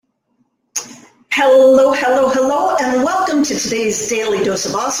Hello, hello, hello, and welcome to today's Daily Dose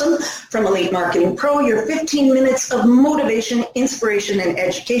of Awesome from Elite Marketing Pro, your 15 minutes of motivation, inspiration, and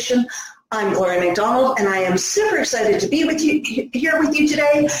education. I'm Gloria McDonald, and I am super excited to be with you here with you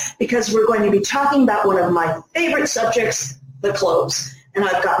today because we're going to be talking about one of my favorite subjects, the close. And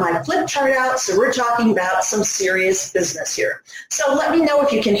I've got my flip chart out, so we're talking about some serious business here. So let me know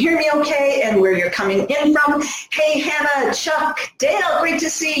if you can hear me okay and where you're coming in from. Hey, Hannah, Chuck, Dale, great to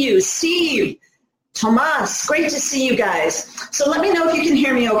see you. Steve, Tomas, great to see you guys. So let me know if you can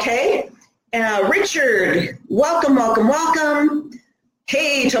hear me okay. Richard, welcome, welcome, welcome.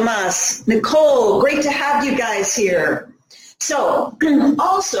 Hey, Tomas, Nicole, great to have you guys here. So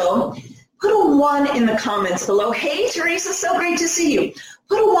also, put a 1 in the comments below. Hey, Teresa, so great to see you.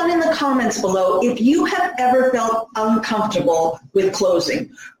 Put a 1 in the comments below if you have ever felt uncomfortable with closing,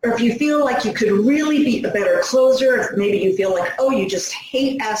 or if you feel like you could really be a better closer, if maybe you feel like, oh, you just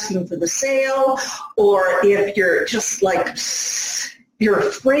hate asking for the sale, or if you're just like, you're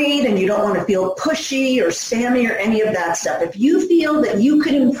afraid and you don't want to feel pushy or spammy or any of that stuff. If you feel that you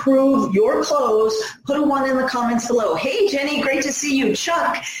could improve your close, put a 1 in the comments below. Hey, Jenny, great to see you.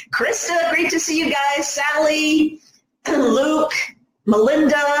 Chuck, Krista, great to see you guys. Sally, Luke,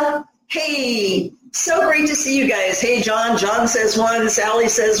 Melinda, hey, so great to see you guys. Hey, John says 1, Sally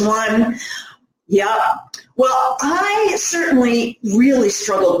says 1. Yeah. Well, I certainly really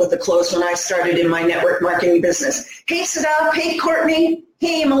struggled with the close when I started in my network marketing business. Hey, Sadaf, hey, Courtney,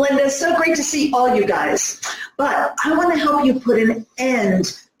 hey, Melinda, so great to see all you guys. But I want to help you put an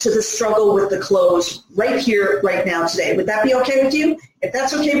end to the struggle with the close right here, right now, today. Would that be okay with you? If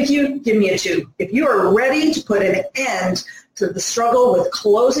that's okay with you, give me a 2. If you are ready to put an end to the struggle with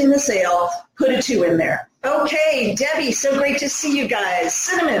closing the sale, put a 2 in there. Okay, Debbie, so great to see you guys.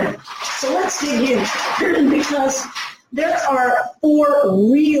 Cinnamon, so let's dig in because there are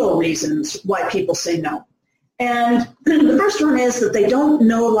 4 real reasons why people say no. And the first one is that they don't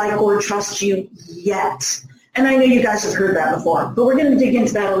know, like, or trust you yet. And I know you guys have heard that before, but we're going to dig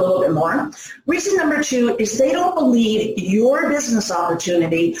into that a little bit more. Reason number 2 is they don't believe your business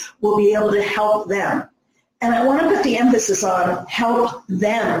opportunity will be able to help them. And I want to put the emphasis on help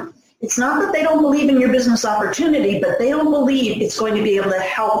them. It's not that they don't believe in your business opportunity, but they don't believe it's going to be able to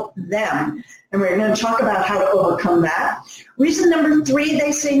help them. And we're going to talk about how to overcome that. Reason number 3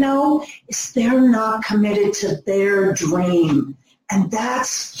 they say no is they're not committed to their dream. And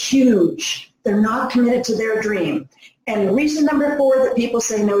that's huge. They're not committed to their dream. And reason number 4 that people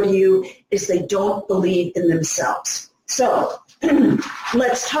say no to you is they don't believe in themselves. So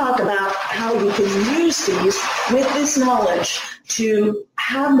let's talk about how you can use these with this knowledge to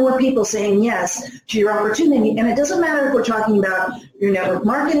have more people saying yes to your opportunity. And it doesn't matter if we're talking about your network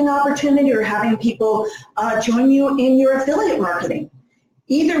marketing opportunity or having people join you in your affiliate marketing.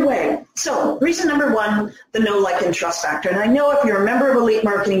 Either way. So reason number 1, the know, like, and trust factor. And I know if you're a member of Elite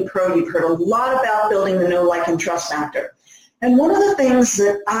Marketing Pro, you've heard a lot about building the know, like, and trust factor. And one of the things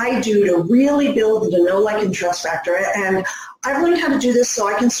that I do to really build the know, like, and trust factor, and I've learned how to do this so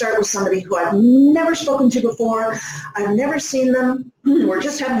I can start with somebody who I've never spoken to before, I've never seen them, we're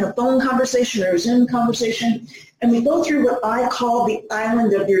just having a phone conversation or a Zoom conversation, and we go through what I call the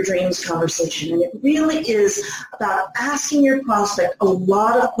island of your dreams conversation. And it really is about asking your prospect a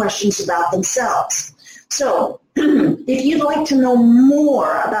lot of questions about themselves. So if you'd like to know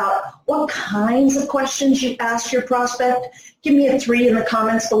more about what kinds of questions you ask your prospect, give me a 3 in the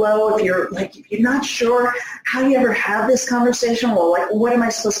comments below. If you're not sure how you ever have this conversation, or like, what am I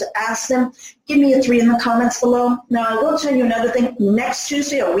supposed to ask them? Give me a 3 in the comments below. Now, I will tell you another thing. Next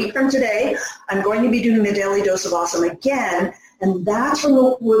Tuesday, a week from today, I'm going to be doing the Daily Dose of Awesome again, and that's when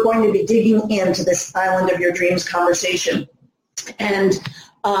we're going to be digging into this island of your dreams conversation. And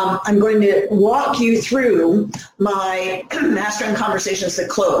I'm going to walk you through my Mastering Conversations That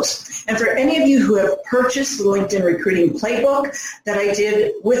Close. And for any of you who have purchased the LinkedIn Recruiting Playbook that I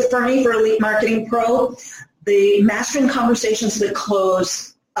did with Fernie for Elite Marketing Pro, the Mastering Conversations That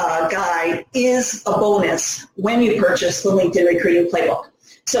Close guide is a bonus when you purchase the LinkedIn Recruiting Playbook.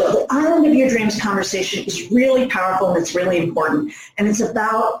 So the island of your dreams conversation is really powerful and it's really important. And it's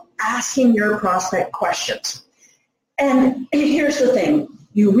about asking your prospect questions. And here's the thing.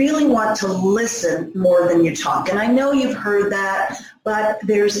 You really want to listen more than you talk. And I know you've heard that, but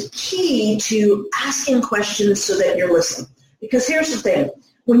there's a key to asking questions so that you're listening. Because here's the thing.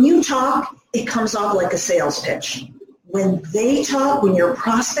 When you talk, it comes off like a sales pitch. When they talk, when your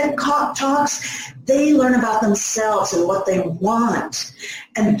prospect talks, they learn about themselves and what they want.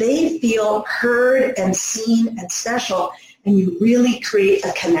 And they feel heard and seen and special, and you really create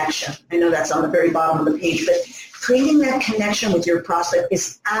a connection. I know that's on the very bottom of the page, but creating that connection with your prospect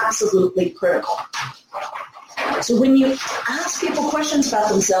is absolutely critical. So when you ask people questions about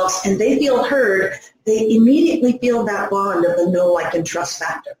themselves and they feel heard, they immediately feel that bond of the know, like, and trust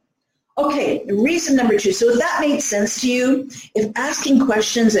factor. Okay, reason number 2. So if that made sense to you, if asking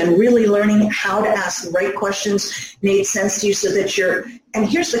questions and really learning how to ask the right questions made sense to you so that and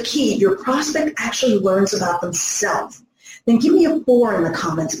here's the key, your prospect actually learns about themselves, then give me a 4 in the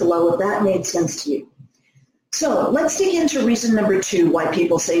comments below if that made sense to you. So let's dig into reason number 2, why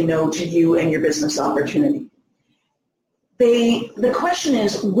people say no to you and your business opportunity. The question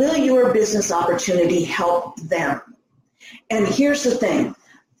is, will your business opportunity help them? And here's the thing.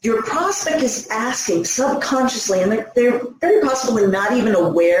 Your prospect is asking subconsciously, and they're very possibly not even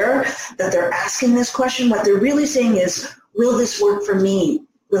aware that they're asking this question. What they're really saying is, will this work for me?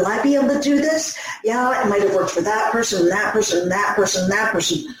 Will I be able to do this? Yeah, it might have worked for that person, that person, that person, that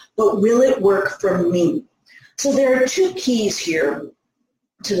person, but will it work for me? So there are 2 keys here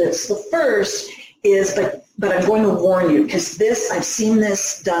to this. The first is, but I'm going to warn you, because I've seen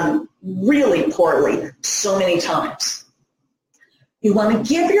this done really poorly so many times. You want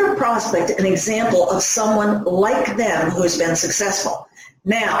to give your prospect an example of someone like them who has been successful.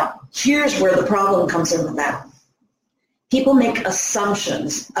 Now, here's where the problem comes in with that. People make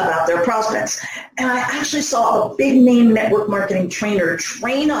assumptions about their prospects. And I actually saw a big name network marketing trainer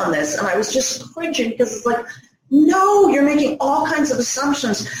train on this, and I was just cringing because it's like, no, you're making all kinds of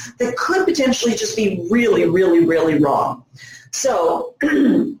assumptions that could potentially just be really, really, really wrong. So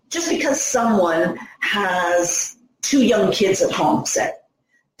just because someone has 2 young kids at home, say,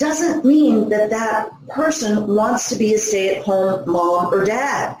 doesn't mean that person wants to be a stay-at-home mom or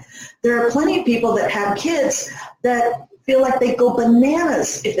dad. There are plenty of people that have kids that feel like they go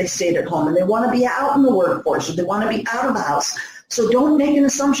bananas if they stayed at home, and they want to be out in the workforce, or they want to be out of the house. So don't make any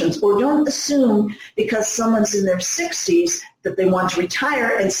assumptions, or don't assume because someone's in their 60s that they want to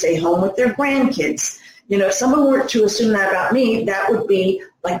retire and stay home with their grandkids. If someone were to assume that about me, that would be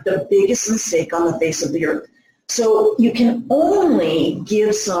like the biggest mistake on the face of the earth. So you can only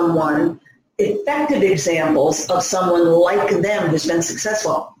give someone effective examples of someone like them who's been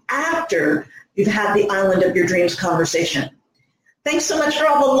successful after you've had the island of your dreams conversation. Thanks so much for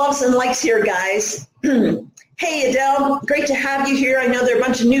all the loves and likes here, guys. Hey, Adele, great to have you here. I know there are a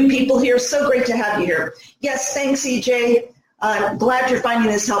bunch of new people here. So great to have you here. Yes, thanks, EJ. Glad you're finding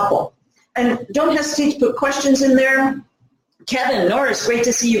this helpful. And don't hesitate to put questions in there. Kevin, Norris, great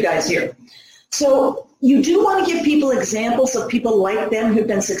to see you guys here. So you do want to give people examples of people like them who've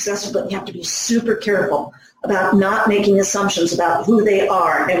been successful, but you have to be super careful about not making assumptions about who they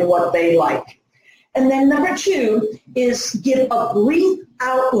are and what they like. And then number 2 is give a brief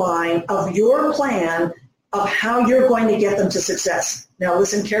outline of your plan of how you're going to get them to success. Now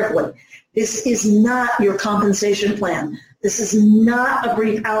listen carefully. This is not your compensation plan. This is not a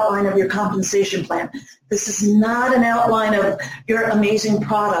brief outline of your compensation plan. This is not an outline of your amazing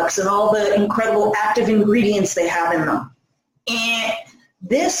products and all the incredible active ingredients they have in them. And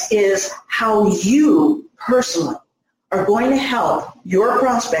this is how you personally are going to help your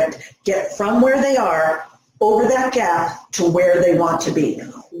prospect get from where they are over that gap to where they want to be.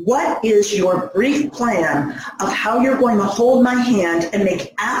 What is your brief plan of how you're going to hold my hand and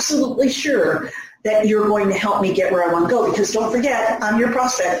make absolutely sure that you're going to help me get where I want to go? Because don't forget, I'm your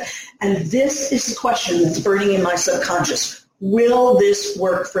prospect, and this is the question that's burning in my subconscious. Will this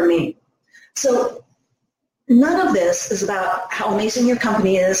work for me? So none of this is about how amazing your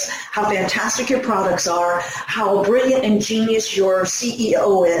company is, how fantastic your products are, how brilliant and genius your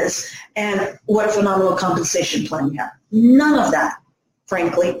CEO is, and what a phenomenal compensation plan you have. None of that,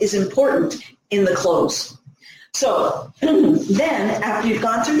 frankly, is important in the close. So then after you've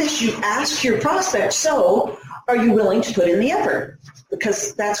gone through this, you ask your prospect, so are you willing to put in the effort?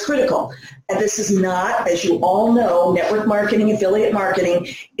 Because that's critical. And this is not, as you all know, network marketing, affiliate marketing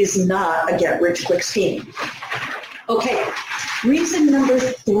is not a get-rich-quick scheme. Okay, reason number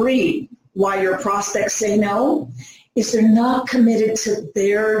 3 why your prospects say no is they're not committed to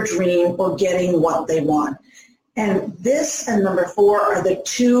their dream or getting what they want. And this and number 4 are the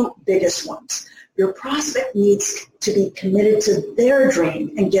 2 biggest ones. Your prospect needs to be committed to their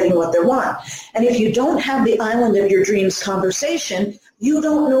dream and getting what they want. And if you don't have the island of your dreams conversation, you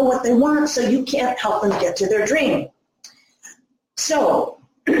don't know what they want, so you can't help them get to their dream. So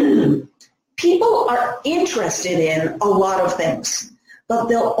people are interested in a lot of things, but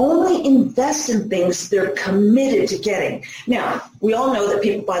they'll only invest in things they're committed to getting. Now, we all know that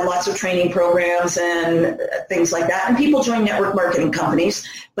people buy lots of training programs and things like that, and people join network marketing companies,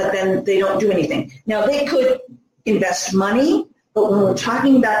 but then they don't do anything. Now, they could invest money, But when we're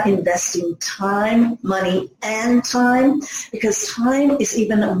talking about investing time, money, and time, because time is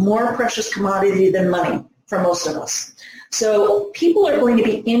even a more precious commodity than money for most of us. So people are going to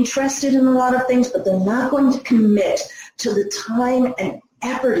be interested in a lot of things, but they're not going to commit to the time and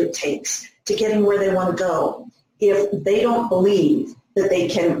effort it takes to getting where they want to go if they don't believe that they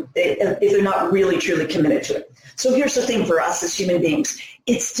can, if they're not really truly committed to it. So here's the thing for us as human beings.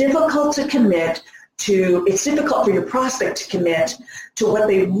 It's difficult to commit to, it's difficult for your prospect to commit to what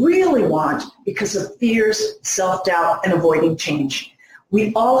they really want because of fears, self-doubt, and avoiding change.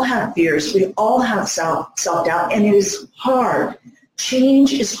 We all have fears. We all have self-doubt, and it is hard.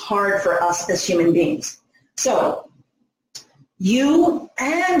 Change is hard for us as human beings. So you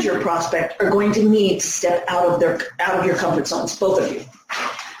and your prospect are going to need to step out of your comfort zones, both of you.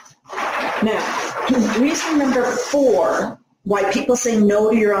 Now, reason number 4 why people say no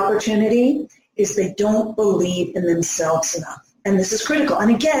to your opportunity is they don't believe in themselves enough. And this is critical.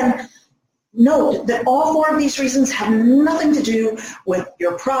 And again, note that all 4 of these reasons have nothing to do with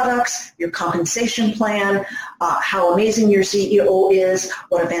your products, your compensation plan, how amazing your CEO is,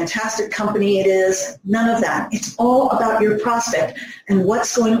 what a fantastic company it is, none of that. It's all about your prospect and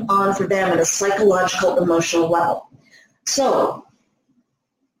what's going on for them at a psychological, emotional level. So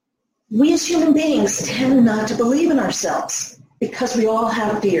we as human beings tend not to believe in ourselves because we all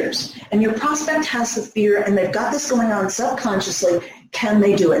have fears. And your prospect has the fear, and they've got this going on subconsciously. Can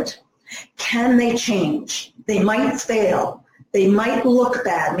they do it? Can they change? They might fail. They might look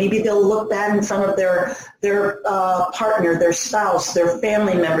bad. Maybe they'll look bad in front of their partner, their spouse, their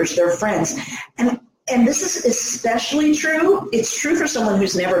family members, their friends. And this is especially true. It's true for someone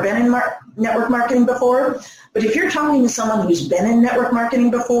who's never been in network marketing before. But if you're talking to someone who's been in network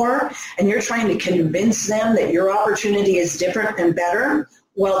marketing before and you're trying to convince them that your opportunity is different and better,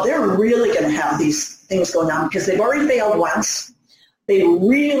 well, they're really going to have these things going on because they've already failed once. They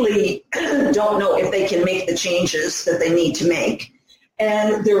really don't know if they can make the changes that they need to make.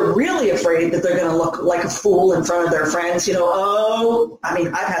 And they're really afraid that they're going to look like a fool in front of their friends.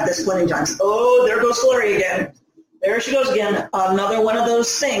 I've had this plenty of times. Oh, there goes Gloria again. There she goes again. Another one of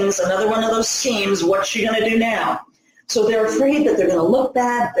those things, another one of those schemes. What's she going to do now? So they're afraid that they're going to look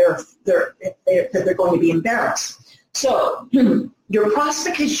bad. That they're going to be embarrassed. So your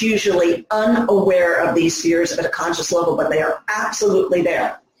prospect is usually unaware of these fears at a conscious level, but they are absolutely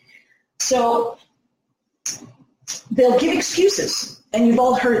there. So they'll give excuses. And you've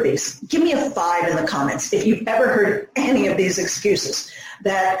all heard these. Give me a 5 in the comments if you've ever heard any of these excuses.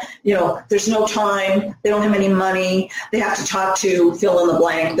 That, there's no time, they don't have any money, they have to talk to fill in the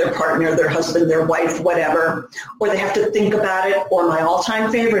blank, their partner, their husband, their wife, whatever, or they have to think about it, or my all-time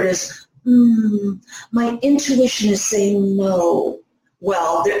favorite is, my intuition is saying no.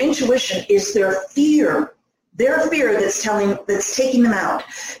 Well, their intuition is their fear that's taking them out.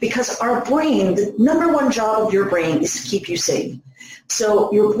 Because our brain, the number 1 job of your brain is to keep you safe.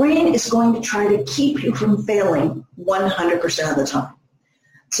 So your brain is going to try to keep you from failing 100% of the time.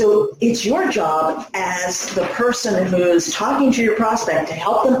 So it's your job as the person who is talking to your prospect to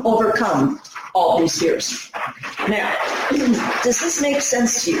help them overcome all these fears. Now, does this make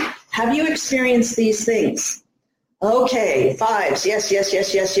sense to you? Have you experienced these things? Okay, 5s.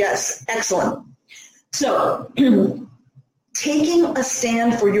 Yes. Excellent. So taking a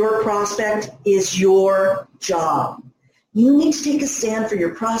stand for your prospect is your job. You need to take a stand for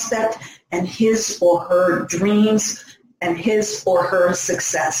your prospect and his or her dreams and his or her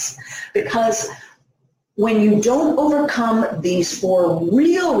success. Because when you don't overcome these 4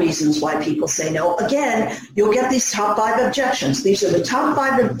 real reasons why people say no, again, you'll get these top 5 objections. These are the top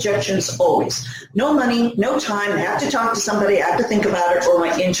 5 objections always. No money, no time, I have to talk to somebody, I have to think about it, or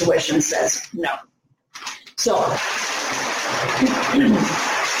my intuition says no. So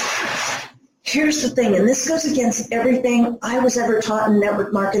here's the thing, and this goes against everything I was ever taught in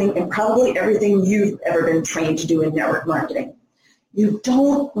network marketing and probably everything you've ever been trained to do in network marketing. You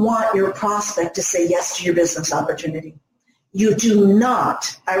don't want your prospect to say yes to your business opportunity. You do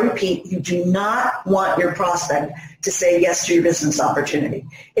not, I repeat, you do not want your prospect to say yes to your business opportunity.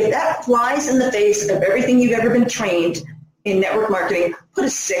 If that flies in the face of everything you've ever been trained in network marketing, put a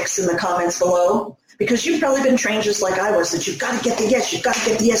 6 in the comments below. Because you've probably been trained just like I was, that you've got to get the yes, you've got to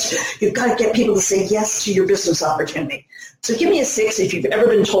get the yes, you've got to get people to say yes to your business opportunity. So give me a 6 if you've ever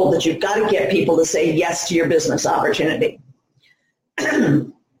been told that you've got to get people to say yes to your business opportunity.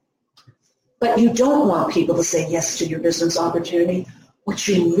 But you don't want people to say yes to your business opportunity. What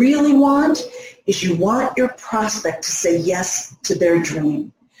you really want is you want your prospect to say yes to their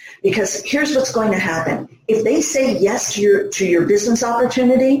dream. Because here's what's going to happen. If they say yes to your business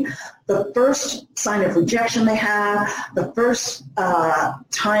opportunity, the first sign of rejection they have, the first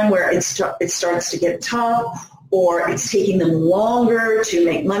time where it starts to get tough, or it's taking them longer to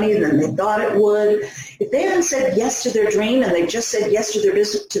make money than they thought it would, if they haven't said yes to their dream and they just said yes to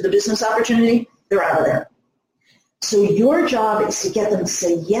the business opportunity, they're out of there. So your job is to get them to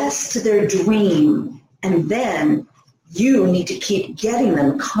say yes to their dream, and then you need to keep getting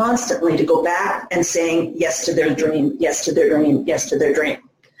them constantly to go back and saying yes to their dream, yes to their dream, yes to their dream.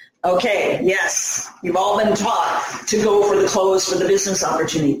 Okay, yes, you've all been taught to go for the close for the business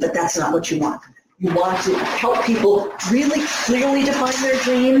opportunity, but that's not what you want. You want to help people really clearly define their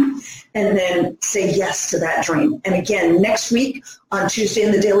dream and then say yes to that dream. And again, next week on Tuesday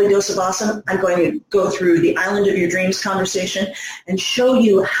in the Daily Dose of Awesome, I'm going to go through the Island of Your Dreams conversation and show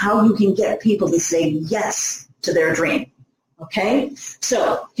you how you can get people to say yes to their dream. Okay?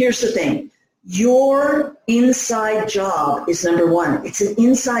 So here's the thing. Your inside job is number one. It's an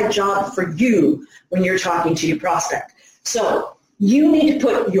inside job for you when you're talking to your prospect. So you need to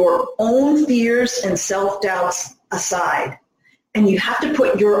put your own fears and self-doubts aside, and you have to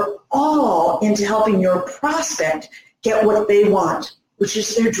put your all into helping your prospect get what they want, which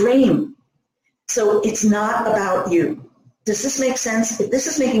is their dream. So it's not about you. Does this make sense? If this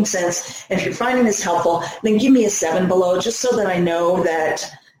is making sense, and if you're finding this helpful, then give me a 7 below, just so that I know that,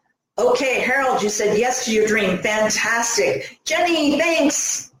 okay, Harold, you said yes to your dream. Fantastic. Jenny,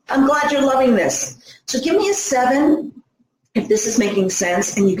 thanks. I'm glad you're loving this. So give me a 7 if this is making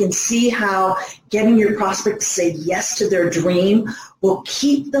sense, and you can see how getting your prospect to say yes to their dream will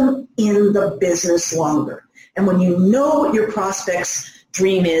keep them in the business longer. And when you know what your prospect's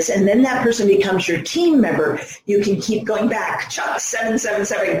dream is, and then that person becomes your team member, you can keep going back. Chuck,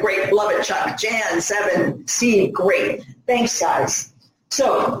 777, great, love it, Chuck. Jan, 7, Steve, great. Thanks, guys.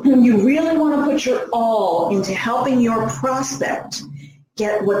 So you really want to put your all into helping your prospect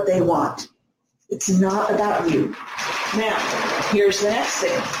get what they want. It's not about you. Now, here's the next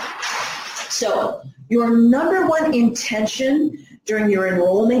thing. So your number one intention during your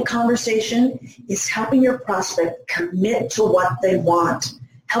enrollment conversation is helping your prospect commit to what they want,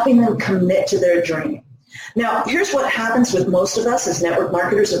 helping them commit to their dream. Now, here's what happens with most of us as network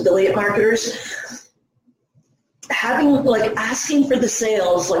marketers, affiliate marketers. Asking for the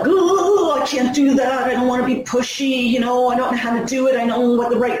sales, like, oh, I can't do that. I don't want to be pushy. I don't know how to do it. I don't know what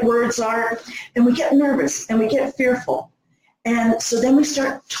the right words are. And we get nervous and we get fearful. And so then we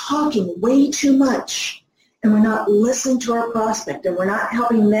start talking way too much. And we're not listening to our prospect, and we're not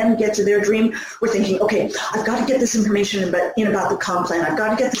helping them get to their dream. We're thinking, okay, I've got to get this information about the comp plan. I've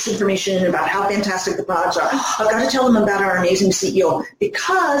got to get this information about how fantastic the products are. I've got to tell them about our amazing CEO.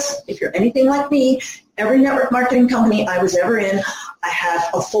 Because if you're anything like me, every network marketing company I was ever in, I had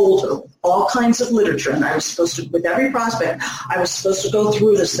a folder with all kinds of literature, and I was supposed to, with every prospect, I was supposed to go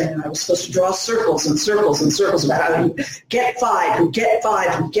through this thing, and I was supposed to draw circles and circles and circles about how you get 5, you get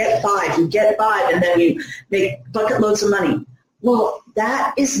 5, you get 5, you get 5, and then you make bucket loads of money. Well,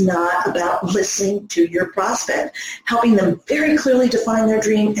 that is not about listening to your prospect, helping them very clearly define their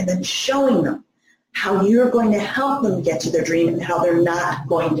dream, and then showing them how you're going to help them get to their dream and how they're not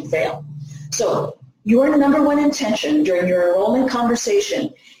going to fail. So your number one intention during your enrollment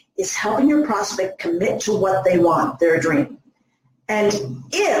conversation is helping your prospect commit to what they want, their dream. And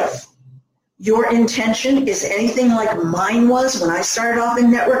if your intention is anything like mine was when I started off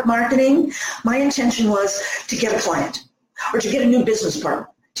in network marketing, my intention was to get a client or to get a new business partner,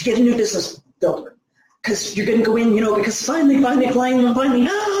 to get a new business builder. Because you're going to go in, because finally,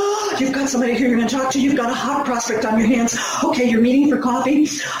 you've got somebody here you're going to talk to. You've got a hot prospect on your hands. Okay, you're meeting for coffee.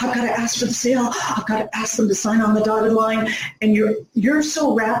 I've got to ask for the sale. I've got to ask them to sign on the dotted line. And you're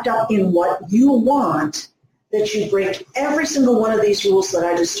so wrapped up in what you want that you break every single one of these rules that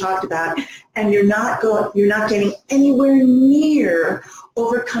I just talked about, and you're not getting anywhere near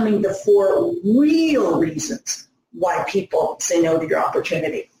overcoming the 4 real reasons why people say no to your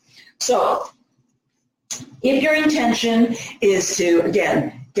opportunity. So if your intention is to,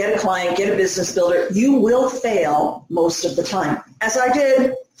 again, get a client, get a business builder, you will fail most of the time. As I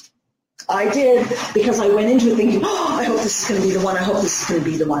did because I went into it thinking, I hope this is going to be the one. I hope this is going to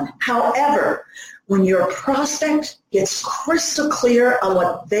be the one. However, when your prospect gets crystal clear on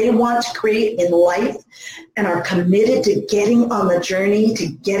what they want to create in life and are committed to getting on the journey to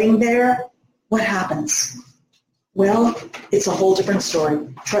getting there, what happens? Well, it's a whole different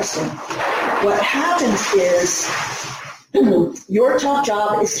story. Trust me. What happens is your top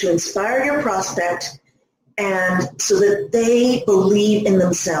job is to inspire your prospect and so that they believe in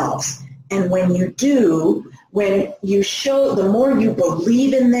themselves. And when you do, When you show, the more you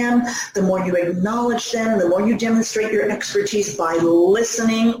believe in them, the more you acknowledge them, the more you demonstrate your expertise by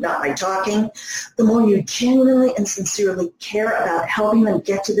listening, not by talking, the more you genuinely and sincerely care about helping them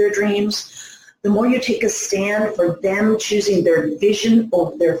get to their dreams, the more you take a stand for them choosing their vision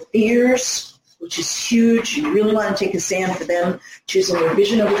over their fears, which is huge. You really want to take a stand for them choosing their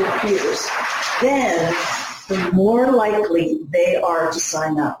vision over their fears. Then the more likely they are to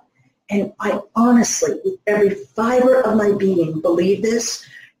sign up. And I honestly, with every fiber of my being, believe this.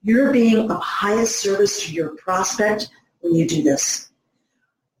 You're being of highest service to your prospect when you do this.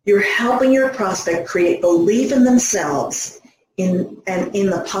 You're helping your prospect create belief in themselves in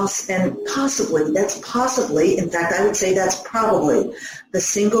possibly, in fact, I would say that's probably the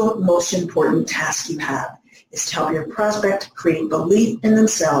single most important task you have, is to help your prospect create belief in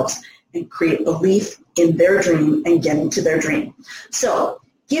themselves and create belief in their dream and getting to their dream. So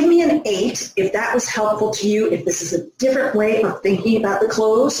give me an 8 if that was helpful to you, if this is a different way of thinking about the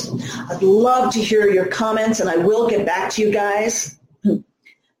close. I'd love to hear your comments, and I will get back to you guys.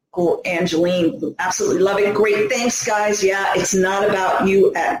 Oh, Angeline, absolutely love it. Great, thanks, guys. Yeah, it's not about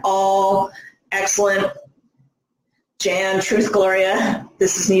you at all. Excellent. Jan, Truth Gloria,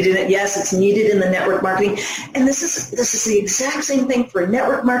 this is needed. Yes, it's needed in the network marketing. And this is the exact same thing for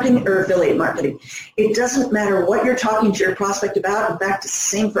network marketing or affiliate marketing. It doesn't matter what you're talking to your prospect about. In fact, it's the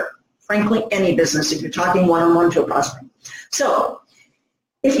same for, frankly, any business if you're talking one-on-one to a prospect. So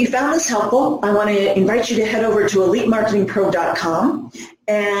if you found this helpful, I want to invite you to head over to EliteMarketingPro.com.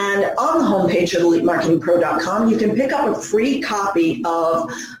 And on the homepage of EliteMarketingPro.com, you can pick up a free copy of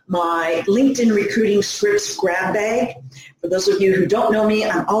my LinkedIn Recruiting Scripts grab bag. For those of you who don't know me,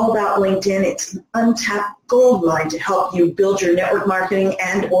 I'm all about LinkedIn. It's an untapped gold mine to help you build your network marketing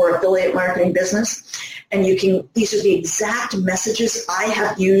and or affiliate marketing business. And these are the exact messages I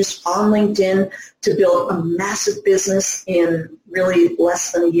have used on LinkedIn to build a massive business in really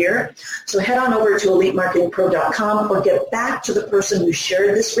less than a year. So head on over to EliteMarketingPro.com or get back to the person who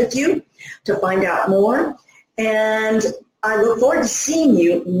shared this with you to find out more. And I look forward to seeing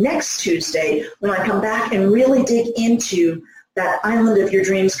you next Tuesday when I come back and really dig into that island of your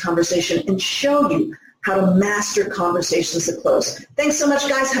dreams conversation and show you how to master conversations at close. Thanks so much,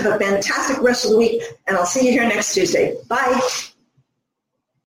 guys. Have a fantastic rest of the week, and I'll see you here next Tuesday. Bye.